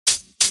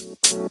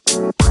And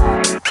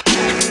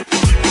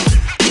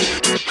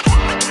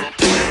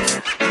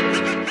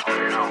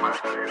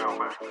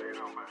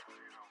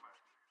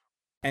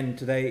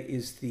today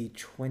is the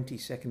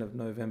 22nd of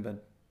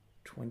November,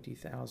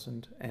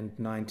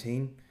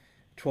 2019,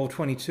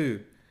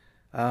 12:22.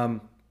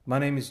 My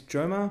name is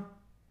Jomar,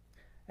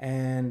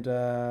 and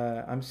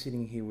I'm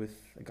sitting here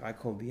with a guy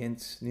called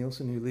Jens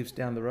Nielsen, who lives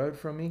down the road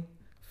from me,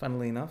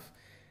 funnily enough.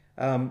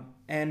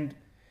 And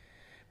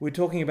we're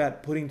talking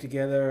about putting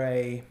together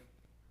a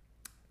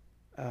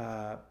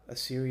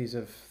series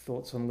of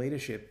thoughts on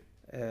leadership,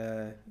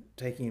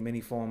 taking in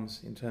many forms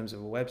in terms of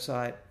a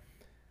website,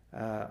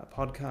 a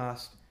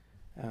podcast,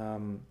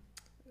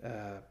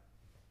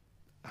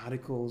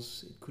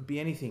 articles. It could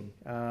be anything,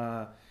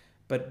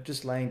 but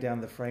just laying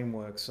down the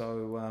framework.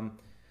 So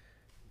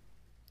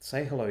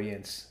say hello,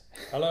 Jens.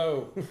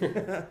 Hello.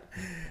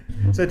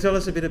 So tell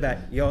us a bit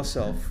about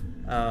yourself.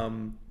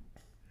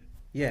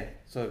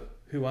 So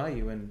who are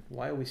you and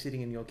why are we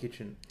sitting in your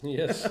kitchen?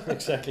 Yes,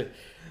 exactly.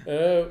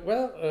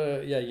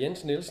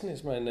 Jens Nielsen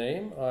is my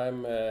name.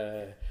 I'm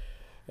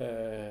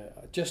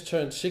just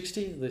turned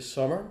 60 this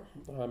summer.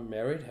 I'm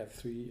married, have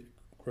 3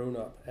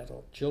 grown-up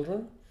adult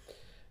children,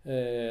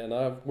 and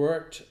I've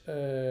worked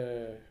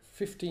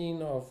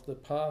 15 of the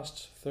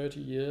past 30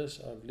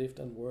 years. I've lived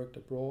and worked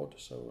abroad,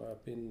 so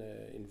I've been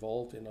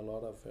involved in a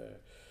lot of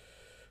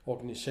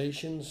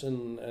organizations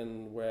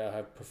and where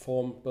I've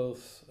performed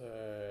both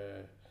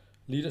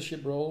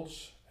leadership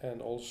roles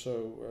and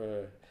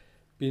also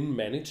been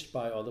managed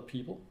by other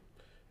people.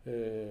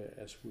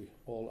 As we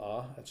all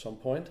are at some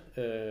point,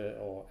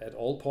 or at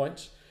all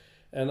points.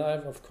 And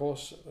I've, of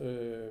course,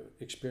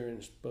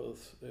 experienced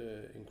both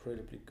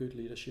incredibly good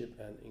leadership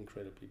and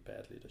incredibly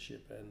bad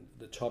leadership. And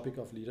the topic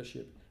of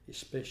leadership,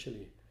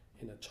 especially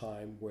in a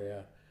time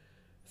where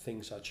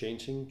things are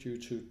changing due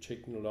to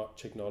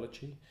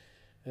technology,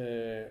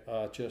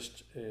 are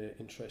just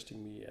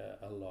interesting me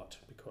a lot,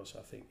 because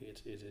I think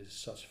it is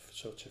such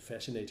a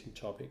fascinating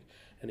topic,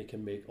 and it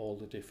can make all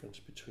the difference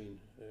between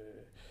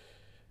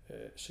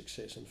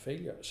success and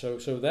failure. So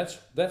that's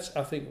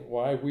I think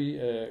why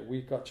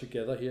we got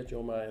together here,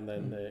 Jomar, and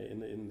then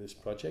in this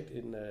project.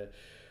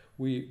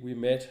 We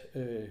met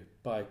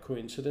by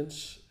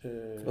coincidence.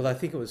 Well, I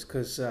think it was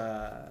because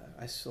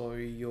I saw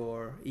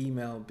your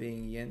email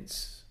being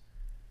Jens.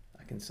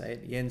 I can say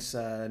it, Jens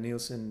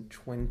Nielsen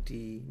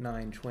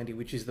 2920,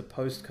 which is the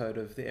postcode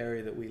of the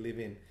area that we live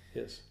in.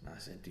 Yes. And I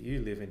said, do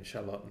you live in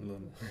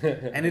Charlottenlund?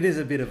 And it is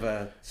a bit of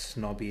a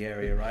snobby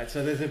area, right?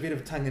 So there's a bit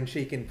of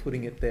tongue-in-cheek in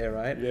putting it there,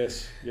 right?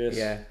 Yes.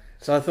 Yeah.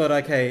 So I thought,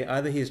 okay,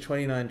 either he's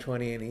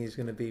 2920 and he's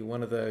going to be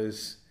one of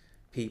those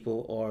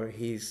people, or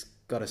he's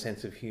got a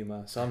sense of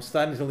humor. So I'm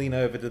starting to lean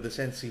over to the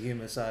sense of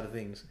humor side of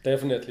things.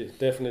 Definitely.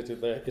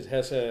 It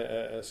has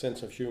a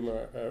sense of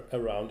humor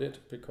around it,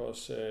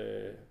 because,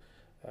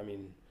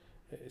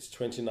 it's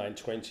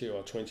 2920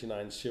 or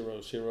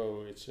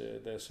 2900. It's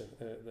there's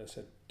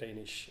a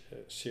Danish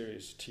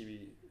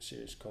TV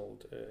series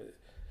called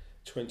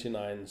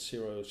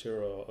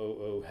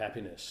 2900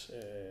 Happiness.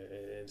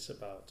 It's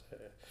about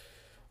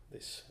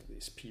these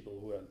people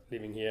who are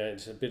living here.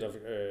 It's a bit of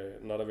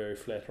not a very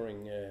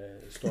flattering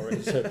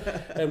story. So,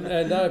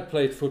 and I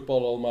played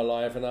football all my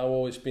life, and I've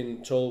always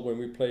been told when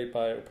we played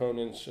by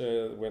opponents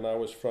when I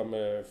was from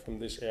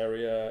this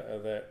area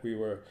that we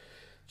were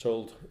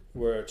told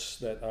words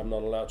that I'm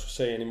not allowed to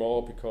say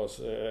anymore, because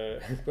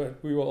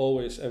but we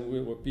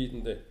were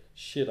beating the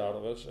shit out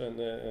of us, and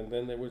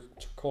then they would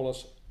call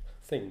us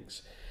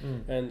things.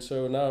 And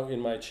so now in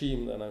my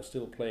team that I'm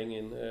still playing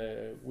in,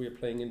 we are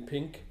playing in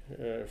pink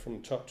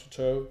from top to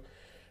toe.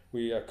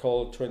 We are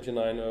called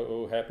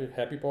 2900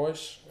 Happy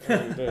Boys,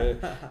 and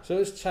so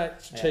it's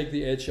to take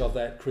the edge of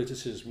that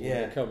criticism when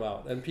they come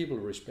out, and people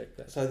respect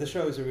that. So the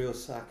show is a real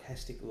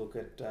sarcastic look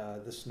at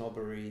the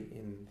snobbery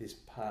in this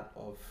part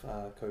of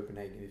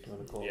Copenhagen, if you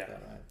want to call it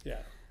that, right?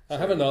 Yeah. So I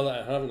have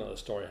another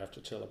story I have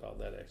to tell about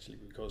that, actually,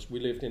 because we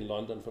lived in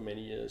London for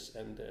many years,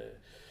 and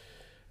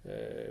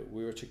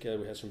we were together.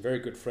 We had some very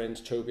good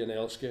friends, Toby and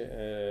Elske.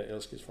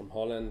 Elske is from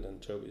Holland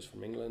and Toby is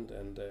from England,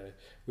 and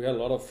we had a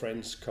lot of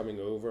friends coming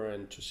over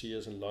and to see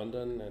us in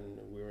London, and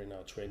we were in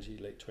our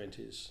late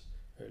 20s,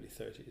 early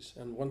 30s.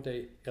 And one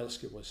day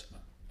Elske was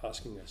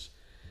asking us,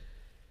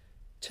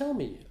 "Tell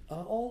me,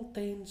 are all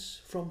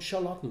Danes from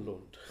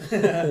Charlottenlund?"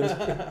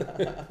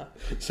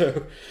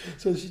 so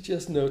she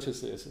just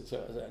noticed this, and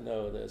so I said,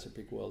 "No, there's a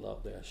big world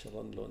out there.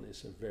 Charlottenlund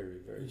is a very,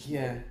 very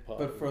small part."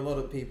 But for a lot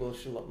of people,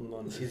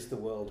 Charlottenlund is the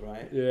world,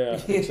 right? Yeah,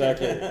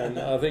 exactly. And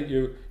I think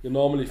you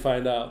normally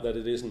find out that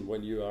it isn't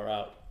when you are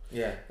out.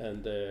 Yeah.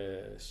 And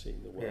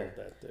seeing the world.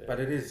 But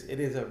it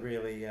is a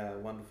really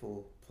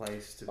wonderful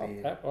place to be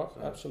in.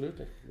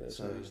 Absolutely. There's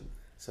a reason.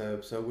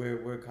 So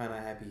we're kind of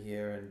happy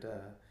here, and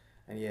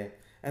yeah.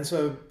 And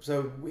so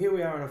here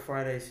we are on a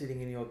Friday,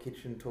 sitting in your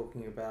kitchen,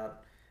 talking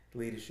about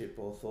leadership,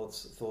 or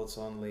thoughts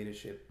on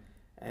leadership.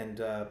 And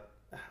I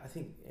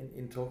think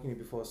in talking to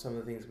you before, some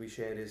of the things we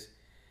shared is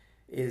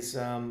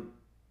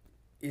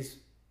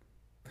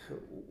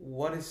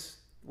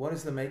what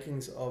is the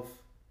makings of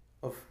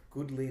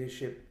good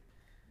leadership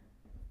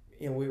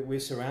we're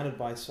surrounded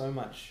by so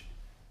much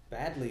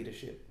bad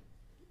leadership.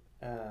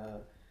 I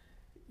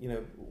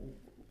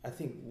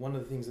think one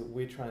of the things that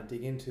we're trying to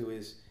dig into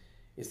is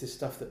this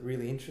stuff that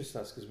really interests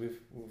us, because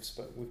we've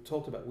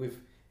talked about, we've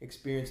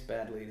experienced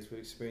bad leaders, we've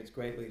experienced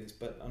great leaders,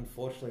 but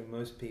unfortunately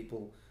most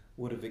people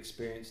would have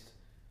experienced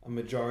a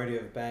majority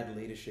of bad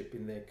leadership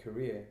in their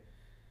career.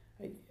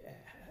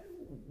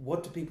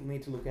 What do people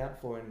need to look out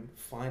for in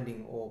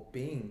finding or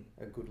being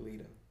a good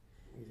leader,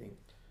 you think?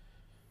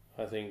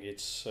 I think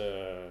it's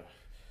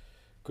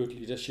good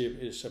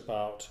leadership is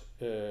about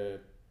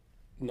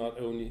not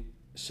only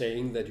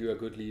saying that you're a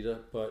good leader,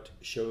 but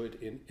show it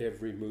in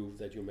every move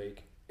that you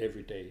make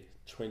every day,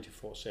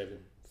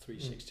 24/7,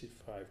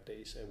 365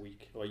 days a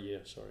week or a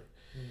year, sorry.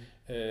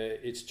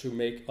 It's to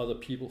make other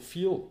people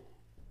feel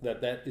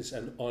that is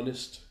an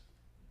honest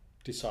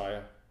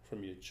desire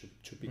from you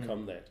to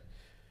become that.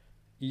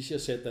 Easier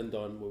said than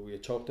done, where we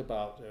talked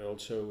about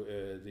also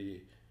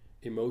the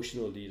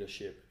emotional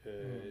leadership.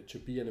 To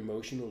be an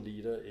emotional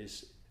leader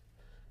is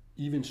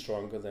even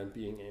stronger than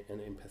being an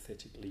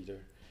empathetic leader,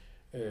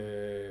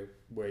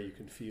 where you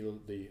can feel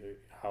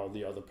how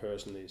the other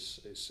person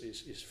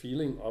is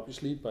feeling,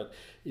 obviously. But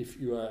if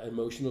you are an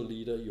emotional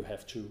leader, you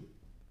have to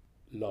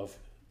love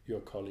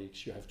your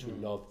colleagues, you have to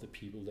love the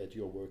people that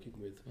you're working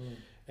with,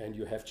 and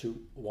you have to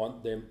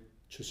want them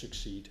to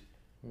succeed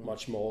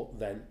much more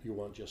than you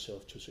want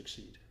yourself to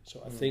succeed.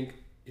 So I think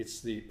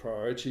it's the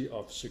priority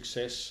of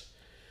success.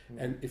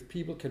 And if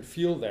people can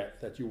feel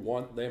that you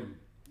want them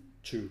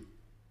to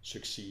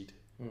succeed,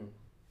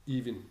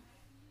 even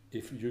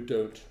if you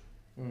don't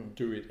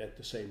do it at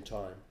the same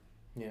time,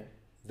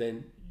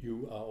 then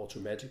you are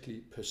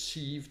automatically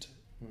perceived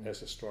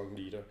as a strong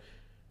leader.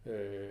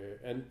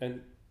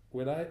 And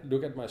when I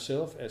look at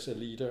myself as a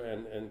leader,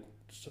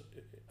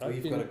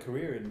 you've got a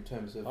career in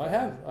terms of.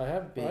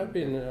 I've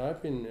been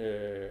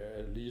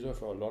a leader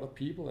for a lot of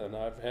people, and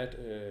I've had,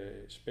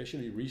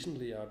 especially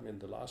recently, in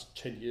the last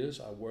 10 years,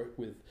 I worked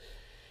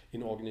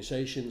in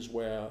organizations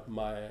where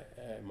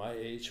my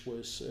age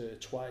was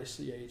twice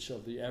the age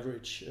of the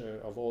average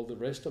of all the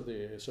rest of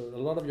so a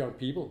lot of young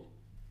people,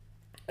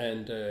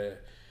 and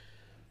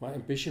my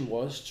ambition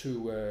was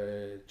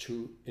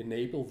to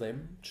enable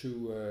them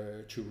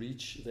to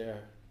reach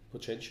their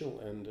potential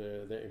and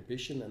their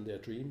ambition and their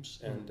dreams,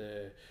 and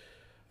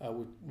I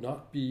would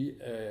not be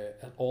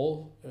at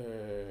all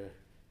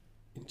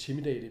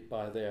intimidated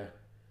by their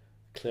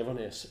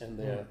cleverness and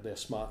their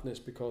smartness,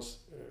 because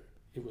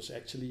it was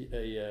actually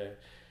a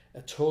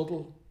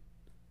total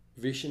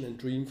vision and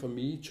dream for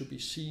me to be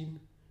seen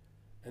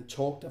and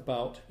talked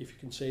about, if you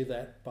can say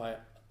that, by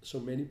so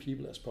many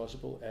people as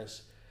possible,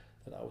 as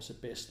that I was the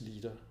best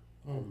leader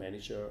or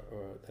manager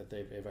that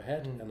they've ever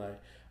had, and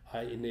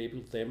I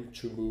enabled them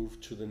to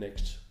move to the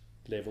next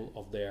level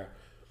of their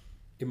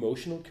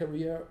emotional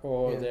career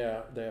or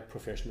their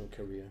professional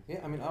career.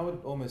 Yeah, I mean, I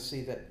would almost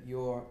see that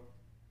you're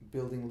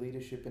building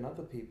leadership in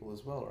other people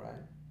as well,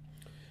 right?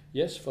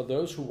 Yes, for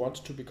those who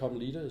want to become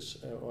leaders,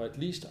 or at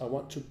least I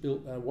want to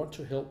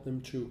help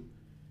them to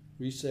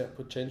reach their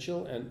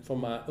potential. And from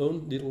my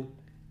own little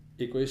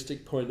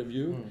egoistic point of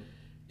view,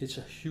 it's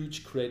a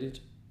huge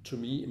credit to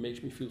me. It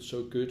makes me feel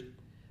so good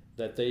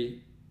that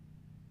they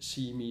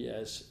see me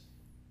as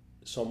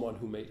someone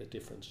who made a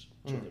difference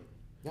to them.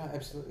 Yeah,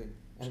 absolutely.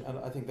 And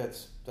I think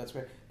that's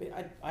great.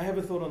 But I have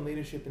a thought on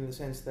leadership in the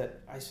sense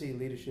that I see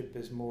leadership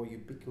as more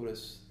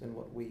ubiquitous than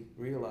what we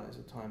realize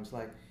at times.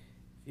 Like,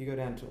 if you go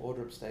down to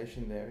Ordrup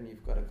Station there and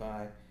you've got a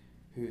guy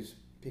who's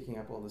picking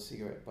up all the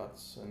cigarette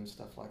butts and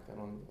stuff like that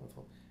on the,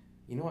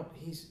 you know what?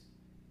 He's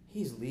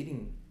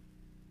leading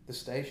the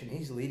station.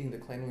 He's leading the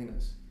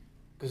cleanliness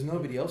because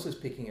nobody else is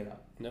picking it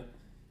up. No.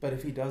 But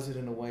if he does it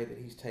in a way that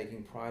he's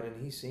taking pride and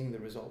he's seeing the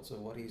results of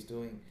what he's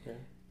doing,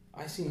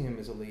 I see him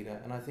as a leader.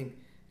 And I think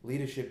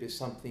leadership is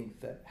something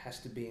that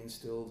has to be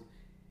instilled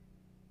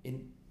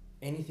in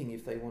anything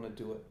if they want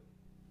to do it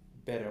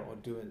better or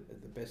do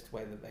it the best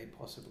way that they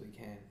possibly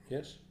can.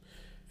 Yes.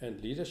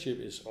 And leadership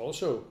is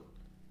also,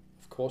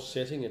 of course,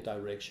 setting a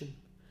direction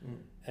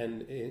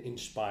and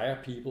inspire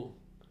people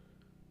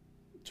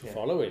to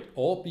follow it,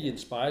 or be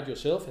inspired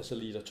yourself as a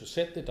leader to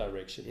set the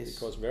direction. Yes.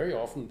 Because very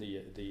often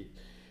the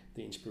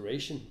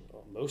inspiration,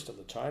 or most of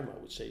the time I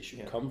would say,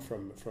 should come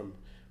from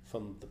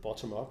the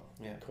bottom up,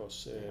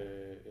 because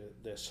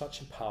there's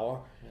such a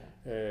power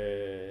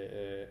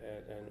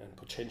and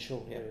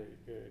potential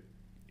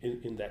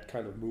in that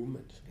kind of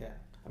movement. Yeah,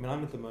 I mean,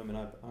 I'm at the moment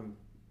I'm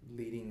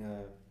leading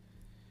a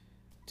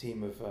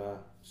team of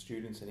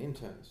students and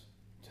interns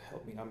to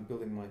help me. I'm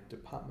building my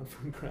department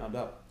from ground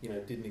up.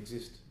 It didn't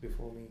exist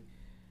before me.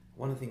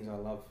 One of the things I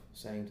love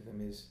saying to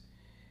them is,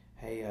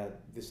 "Hey,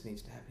 this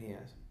needs to happen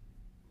here.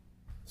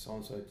 So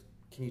and so,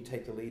 can you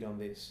take the lead on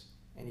this?"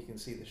 And you can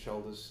see the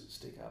shoulders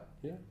stick up.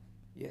 Yeah.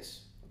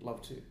 Yes, I'd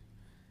love to.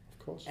 Of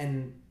course.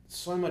 And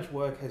so much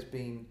work has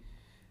been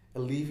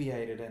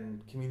alleviated,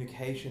 and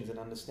communications and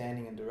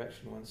understanding and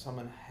direction, when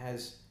someone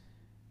has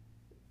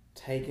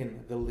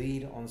taken the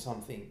lead on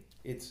something.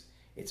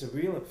 It's a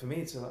real, for me,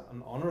 it's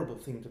an honourable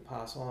thing to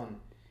pass on.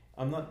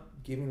 I'm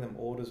not giving them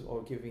orders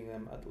or giving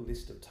them a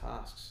list of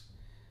tasks.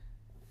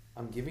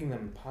 I'm giving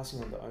them,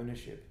 passing on the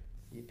ownership.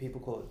 People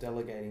call it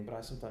delegating, but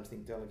I sometimes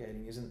think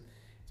delegating isn't.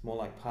 It's more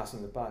like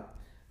passing the buck.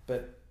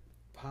 But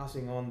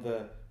passing on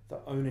the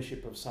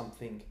ownership of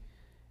something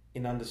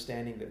in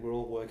understanding that we're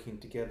all working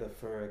together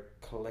for a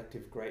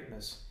collective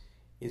greatness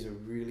is a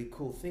really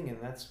cool thing. And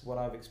that's what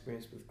I've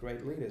experienced with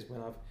great leaders.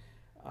 When I've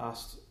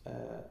asked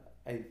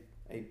a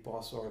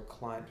boss or a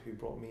client who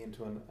brought me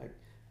into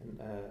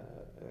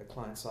a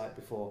client site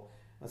before,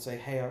 I'd say,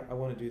 hey, I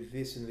want to do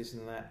this and this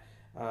and that.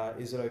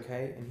 Is it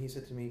okay? And he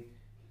said to me,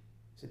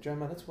 he said,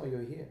 Joma, that's why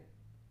you're here.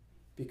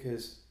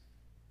 Because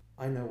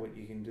I know what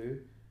you can do.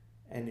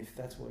 And if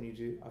that's what you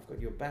do, I've got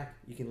your back.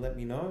 You can let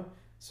me know,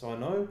 so I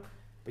know,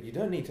 but you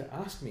don't need to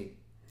ask me.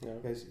 Yeah.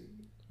 Because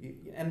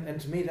and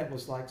to me, that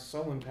was like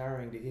so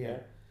empowering to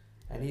hear.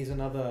 Yeah. And he's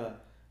another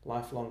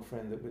lifelong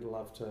friend that we'd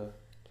love to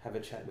have a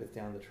chat with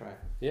down the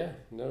track. Yeah,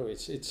 no,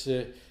 it's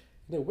in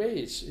a way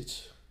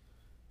it's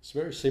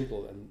very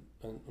simple and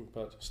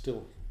but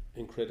still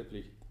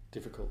incredibly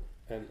difficult.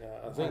 And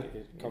I think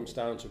it comes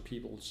down to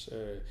people's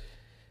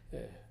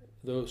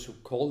those who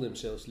call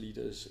themselves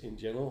leaders in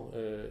general.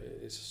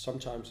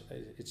 Sometimes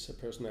it's a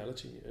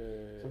personality.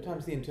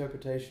 Sometimes the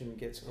interpretation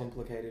gets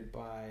complicated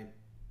by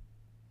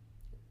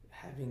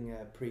having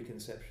a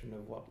preconception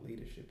of what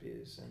leadership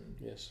is,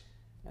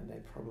 and they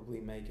probably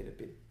make it a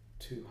bit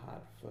too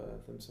hard for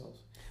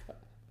themselves.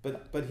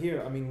 But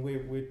here, I mean,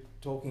 we're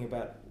talking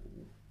about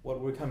what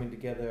we're coming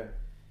together.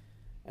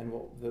 And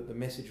what the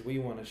message we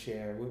want to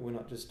share, we're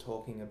not just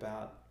talking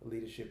about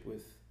leadership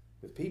with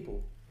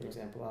people, for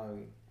example, are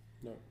we?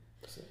 No.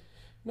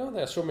 No,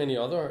 there are so many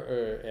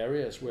other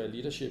areas where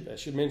leadership,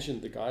 as you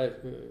mentioned, the guy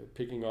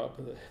picking up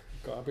the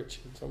garbage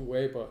in some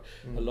way, but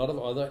a lot of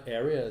other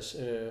areas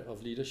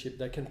of leadership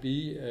that can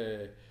be,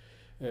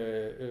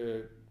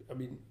 I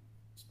mean,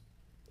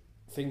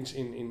 things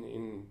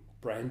in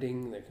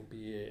branding, there can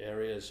be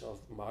areas of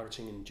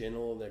marketing in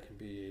general, there can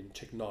be in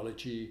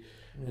technology,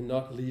 and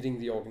not leading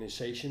the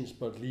organizations,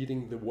 but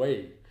leading the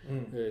way.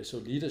 So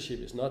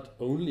leadership is not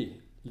only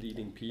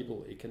leading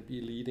people, it can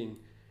be leading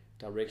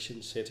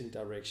directions, setting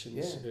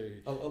directions. Yeah.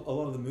 A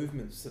lot of the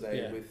movements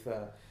today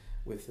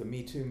with the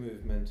Me Too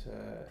movement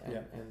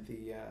and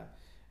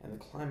the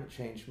climate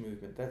change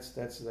movement,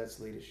 that's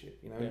leadership.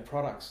 You know, in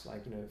products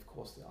like, you know, of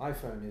course the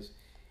iPhone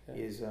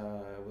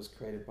was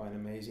created by an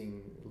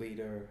amazing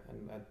leader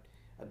and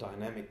a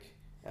dynamic,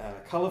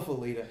 colorful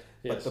leader,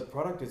 but the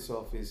product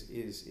itself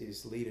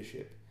is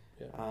leadership.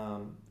 Yeah.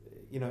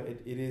 You know,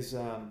 it is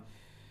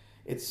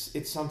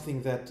it's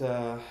something that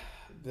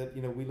that,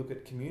 you know, we look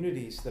at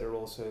communities that are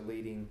also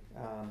leading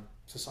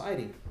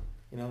society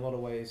in a lot of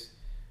ways,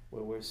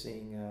 where we're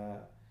seeing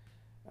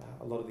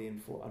a lot of the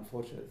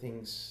unfortunate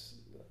things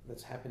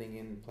that's happening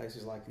in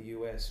places like the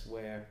US,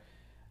 where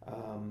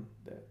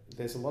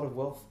there's a lot of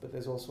wealth, but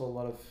there's also a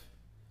lot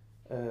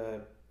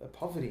of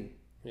poverty.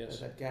 Yes.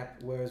 That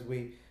gap, whereas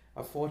we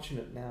are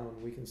fortunate now,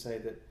 and we can say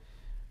that,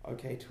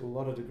 okay, to a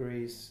lot of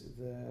degrees,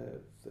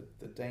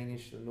 the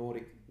Danish, the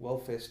Nordic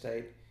welfare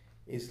state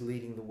is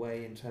leading the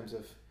way in terms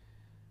of,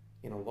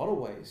 in a lot of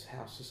ways,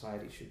 how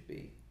society should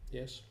be.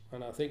 Yes,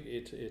 and I think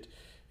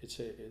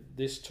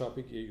this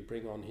topic you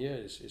bring on here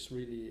is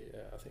really,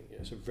 I think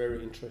it's a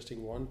very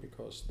interesting one,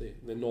 because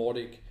the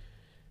Nordic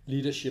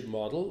leadership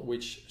model,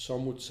 which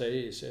some would say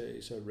is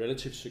a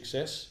relative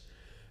success,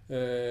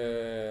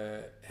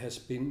 has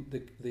been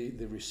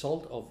the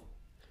result of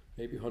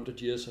maybe 100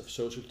 years of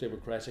social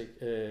democratic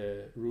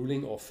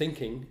ruling or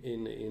thinking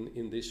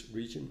in this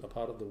region, a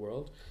part of the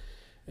world.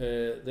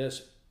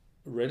 There's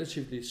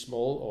relatively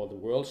small, or the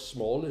world's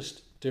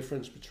smallest,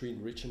 difference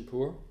between rich and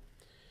poor.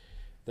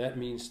 That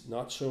means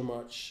not so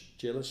much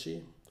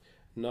jealousy,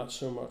 not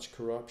so much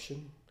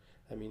corruption.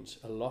 That means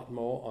a lot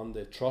more on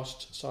the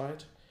trust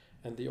side.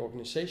 And the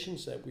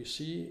organizations that we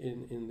see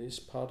in this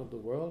part of the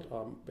world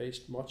are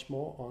based much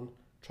more on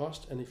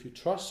trust. And if you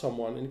trust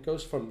someone, and it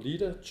goes from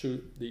leader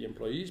to the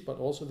employees, but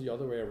also the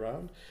other way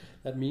around,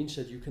 that means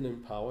that you can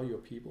empower your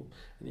people.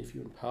 And if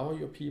you empower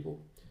your people,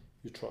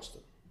 you trust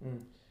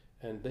them.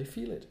 And they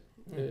feel it.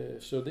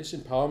 So this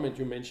empowerment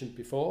you mentioned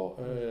before,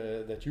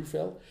 that you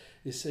felt,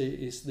 this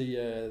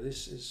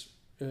is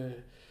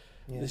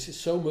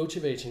so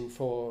motivating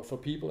for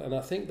people. And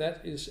I think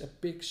that is a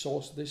big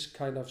source, this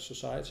kind of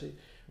society,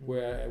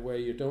 where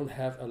you don't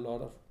have a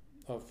lot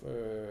of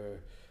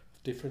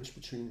difference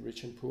between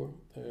rich and poor,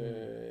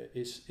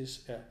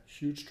 is a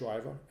huge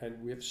driver.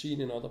 And we have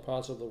seen in other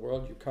parts of the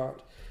world, you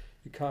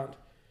can't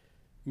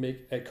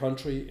make a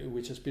country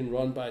which has been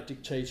run by a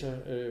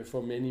dictator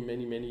for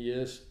many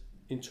years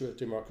into a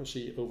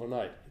democracy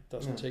overnight. It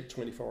doesn't take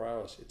 24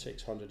 hours, it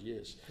takes 100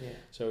 years.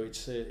 So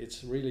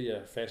it's really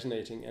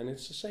fascinating, and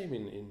it's the same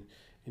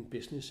in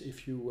business.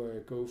 If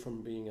you go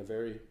from being a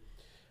very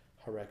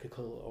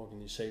hierarchical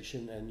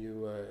organization and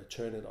you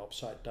turn it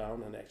upside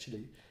down and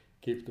actually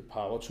give the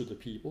power to the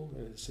people.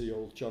 It's the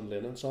old John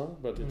Lennon song,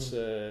 but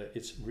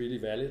it's really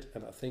valid,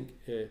 and I think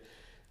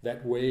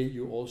that way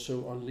you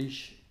also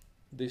unleash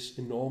this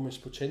enormous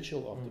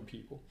potential of the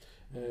people.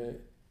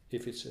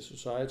 if it's a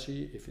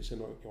society, if it's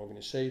an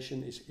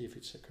organization, if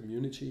it's a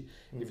community,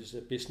 if it's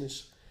a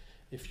business.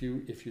 If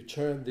you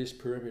turn this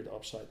pyramid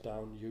upside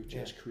down, you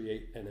just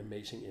create an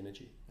amazing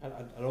energy.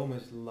 I'd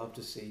almost love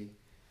to see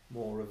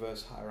more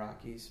reverse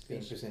hierarchies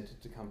being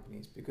presented to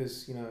companies,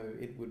 because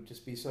it would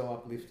just be so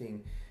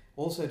uplifting.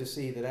 Also to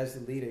see that as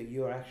the leader,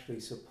 you are actually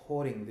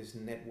supporting this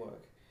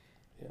network.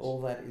 Yes. All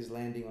that is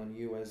landing on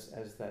you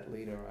as that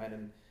leader, right?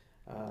 And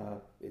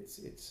it's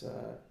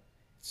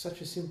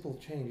such a simple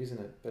change, isn't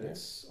it? But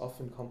it's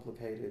often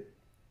complicated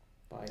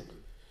by.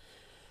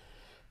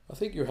 I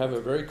think you have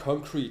a very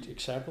concrete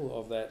example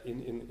of that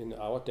in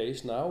our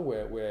days now,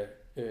 where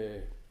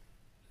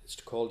it's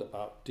called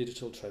about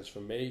digital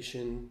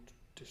transformation,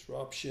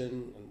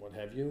 disruption, and what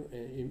have you.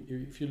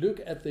 If you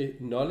look at the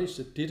knowledge,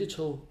 the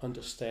digital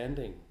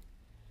understanding,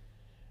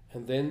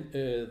 and then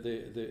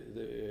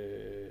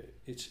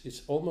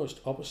it's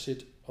almost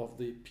opposite of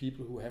the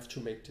people who have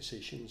to make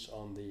decisions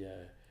on the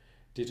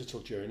digital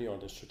journey, on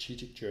the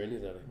strategic journey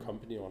that a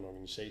company or an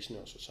organization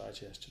or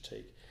society has to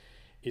take.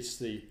 It's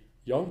the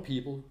young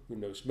people who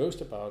knows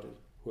most about it,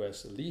 who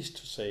has the least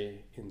to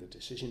say in the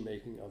decision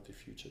making of the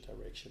future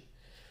direction.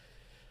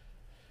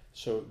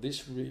 So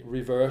this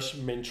reverse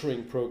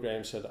mentoring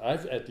programs that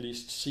I've at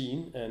least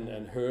seen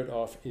and heard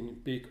of in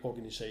big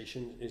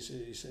organizations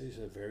is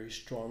a very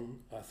strong,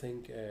 I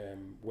think,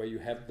 where you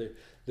have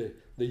the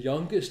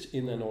youngest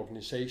in an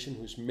organization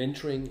who's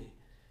mentoring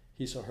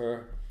his or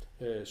her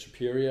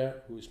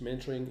superior, who is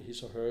mentoring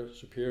his or her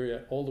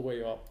superior all the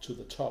way up to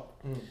the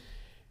top.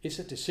 It's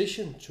a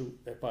decision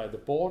by the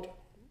board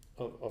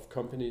of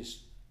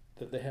companies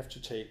that they have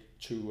to take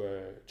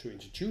to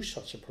introduce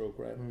such a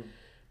program,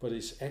 but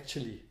it's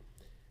actually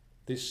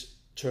this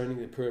turning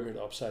the pyramid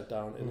upside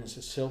down, and it's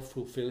a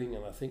self-fulfilling,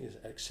 and I think it's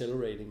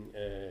accelerating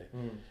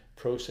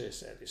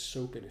process that is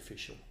so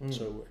beneficial.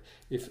 So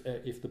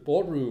if the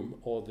boardroom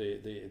or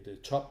the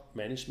top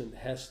management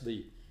has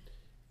the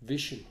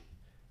vision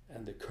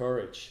and the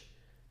courage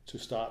to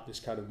start this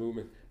kind of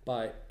movement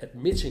by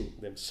admitting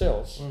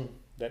themselves,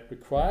 that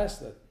requires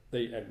that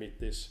they admit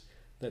this,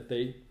 that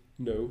they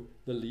know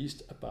the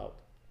least about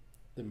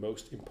the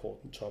most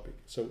important topic.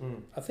 So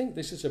I think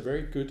this is a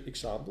very good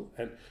example,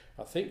 and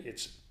I think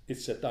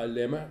it's a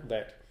dilemma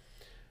that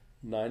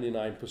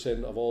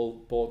 99% of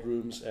all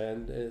boardrooms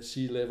and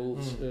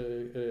C-levels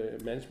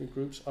management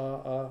groups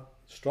are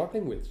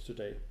struggling with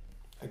today.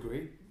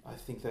 Agreed. I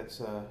think that's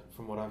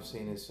from what I've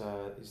seen is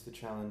the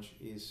challenge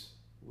is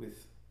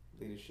with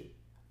leadership.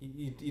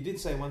 You did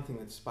say one thing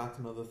that sparked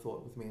another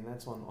thought with me, and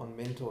that's on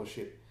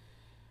mentorship.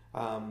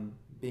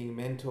 Being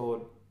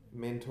mentored,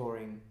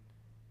 mentoring,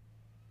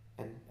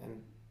 and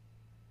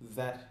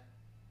that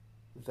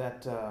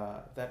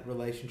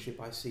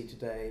relationship I see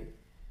today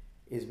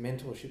is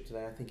mentorship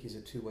today. I think is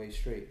a two-way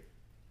street.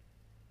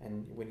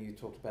 And when you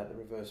talked about the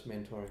reverse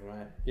mentoring,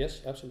 right?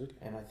 Yes, absolutely.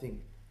 And I think,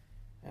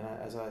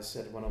 as I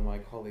said to one of my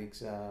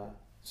colleagues,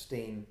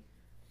 Steen,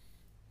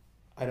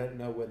 I don't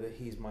know whether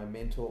he's my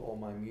mentor or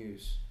my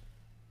muse,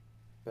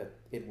 but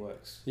it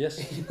works. Yes.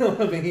 You know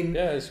what I mean?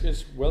 Yeah,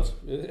 it's well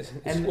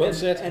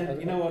said. And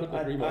you know what?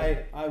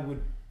 I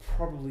would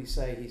probably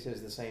say he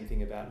says the same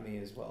thing about me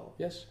as well.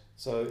 Yes.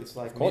 So it's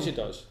like, of course he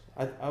does.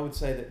 I would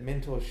say that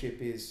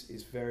mentorship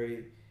is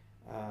very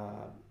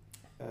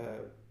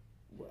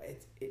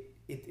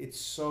it's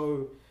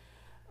so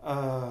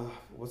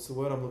what's the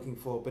word I'm looking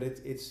for? But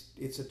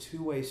it's a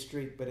two-way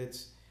street, but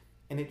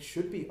it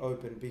should be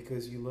open,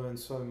 because you learn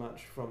so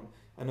much from.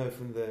 I know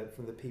from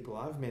the people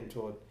I've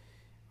mentored.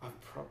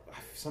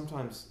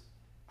 Sometimes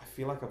I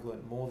feel like I've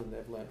learned more than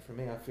they've learned from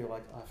me. I feel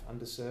like I've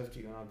underserved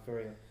you, and I'm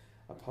very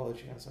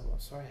apologetic. I'm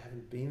sorry I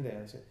haven't been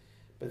there.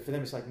 But for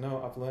them, it's like,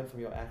 no, I've learned from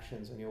your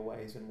actions and your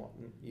ways and what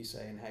you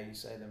say and how you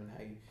say them and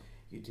how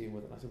you deal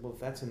with it. And I said, well, if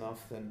that's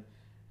enough, then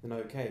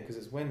okay. Because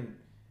it's when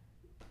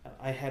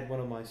I had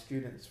one of my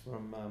students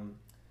from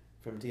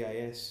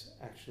DIS,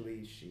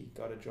 actually, she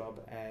got a job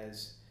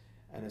as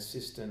an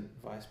assistant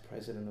vice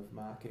president of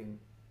marketing,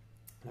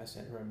 and I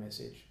sent her a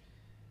message.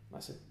 And I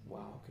said,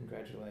 wow,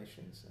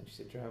 congratulations. And she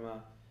said,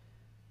 Joma,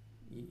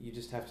 you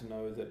just have to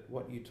know that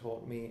what you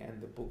taught me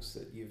and the books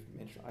that you've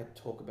mentioned, I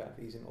talk about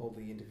these in all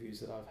the interviews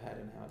that I've had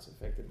and how it's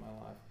affected my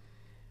life.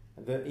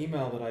 And the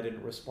email that I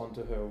didn't respond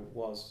to her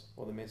was,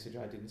 or the message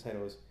I didn't say to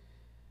her was,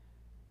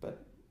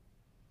 but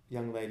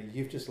young lady,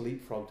 you've just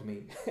leapfrogged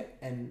me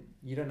and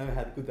you don't know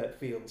how good that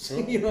feels.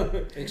 You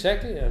know?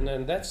 Exactly,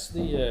 and that's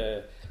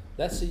the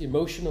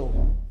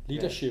emotional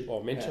leadership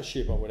or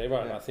mentorship or whatever.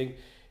 And I think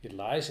it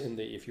lies in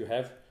if you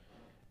have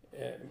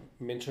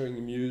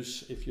mentoring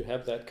muse, if you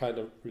have that kind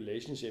of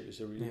relationship,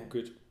 is a really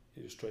good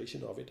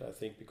illustration of it, I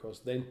think, because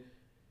then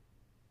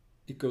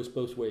it goes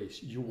both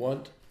ways. You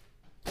want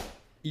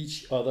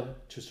each other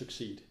to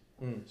succeed.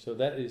 So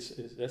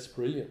that's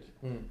brilliant.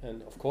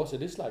 And of course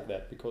it is like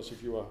that, because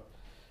if you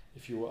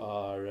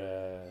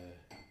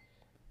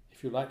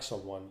like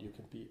someone, you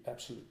can be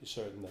absolutely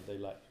certain that they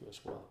like you as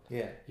well.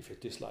 Yeah. If you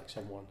dislike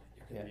someone,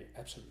 you can be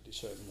absolutely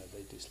certain that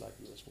they dislike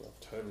you as well.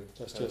 Totally.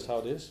 That's just how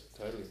it is.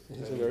 Totally.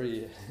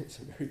 It's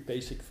a very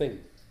basic thing.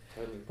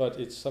 Totally. But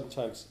it's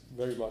sometimes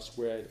very much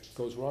where it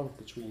goes wrong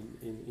between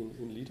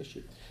in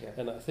leadership. Yeah.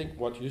 And I think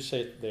what you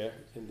said there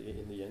in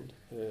the end,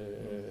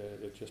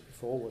 just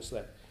before, was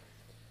that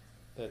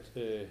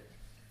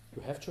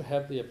you have to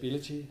have the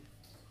ability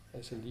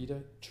as a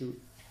leader to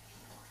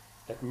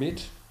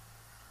admit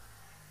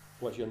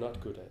what you're not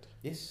good at.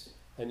 Yes.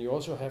 And you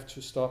also have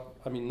to stop.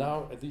 I mean,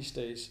 now at these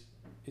days,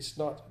 it's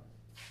not.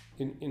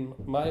 In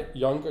my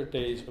younger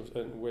days,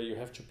 where you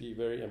have to be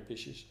very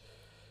ambitious,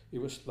 it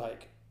was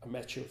like a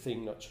macho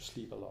thing not to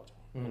sleep a lot.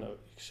 You know,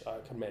 I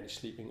can manage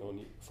sleeping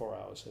only 4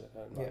 hours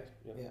a night.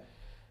 You know?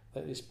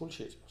 That is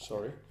bullshit.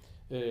 Sorry,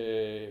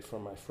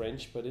 from my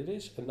French, but it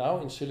is. And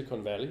now in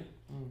Silicon Valley,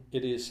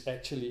 it is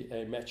actually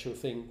a macho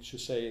thing to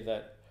say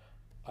that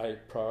I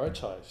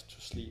prioritize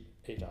to sleep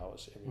 8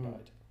 hours every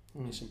night.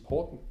 It's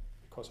important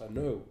because I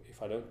know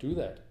if I don't do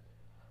that,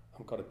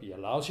 I'm going to be a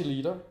lousy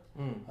leader.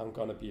 I'm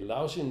going to be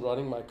lousy in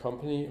running my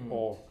company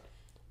or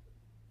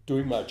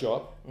doing my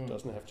job. It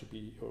doesn't have to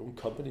be your own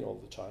company all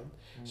the time.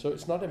 So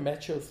it's not a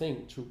macho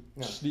thing to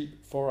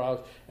sleep 4 hours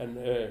and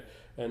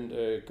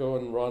go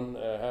and run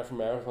half a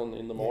marathon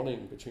in the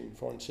morning between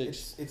 4 and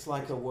 6. It's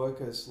like a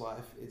worker's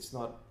life. It's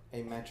not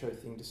a macho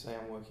thing to say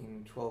I'm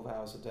working 12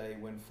 hours a day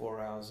when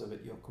 4 hours of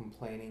it you're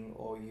complaining,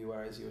 or you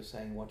are, as you were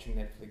saying, watching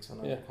Netflix on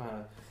a kind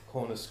of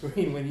corner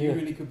screen when you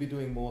really could be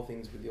doing more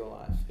things with your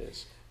life.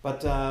 Yes.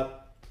 But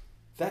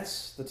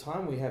that's the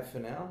time we have for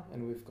now,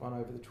 and we've gone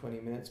over the 20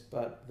 minutes,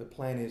 but the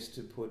plan is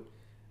to put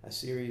a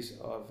series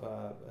of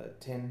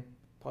 10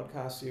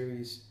 podcast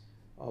series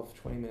of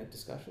 20-minute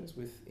discussions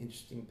with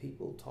interesting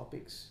people,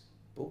 topics,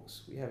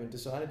 books we haven't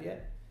decided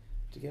yet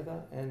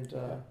together, and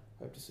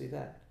hope to see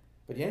that.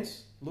 But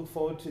Jens, look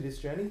forward to this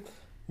journey.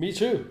 Me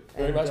too.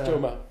 Very much,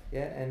 Joma.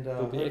 Yeah, and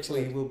hopefully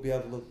excellent. We'll be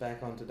able to look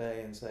back on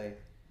today and say,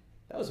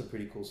 that was a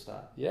pretty cool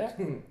start. Yeah,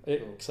 cool.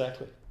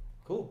 Exactly.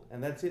 Cool.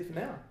 And that's it for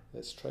now.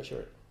 Let's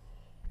treasure it.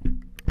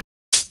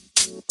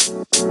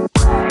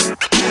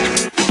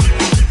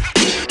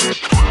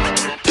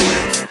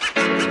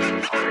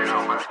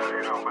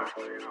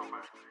 You know,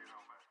 man.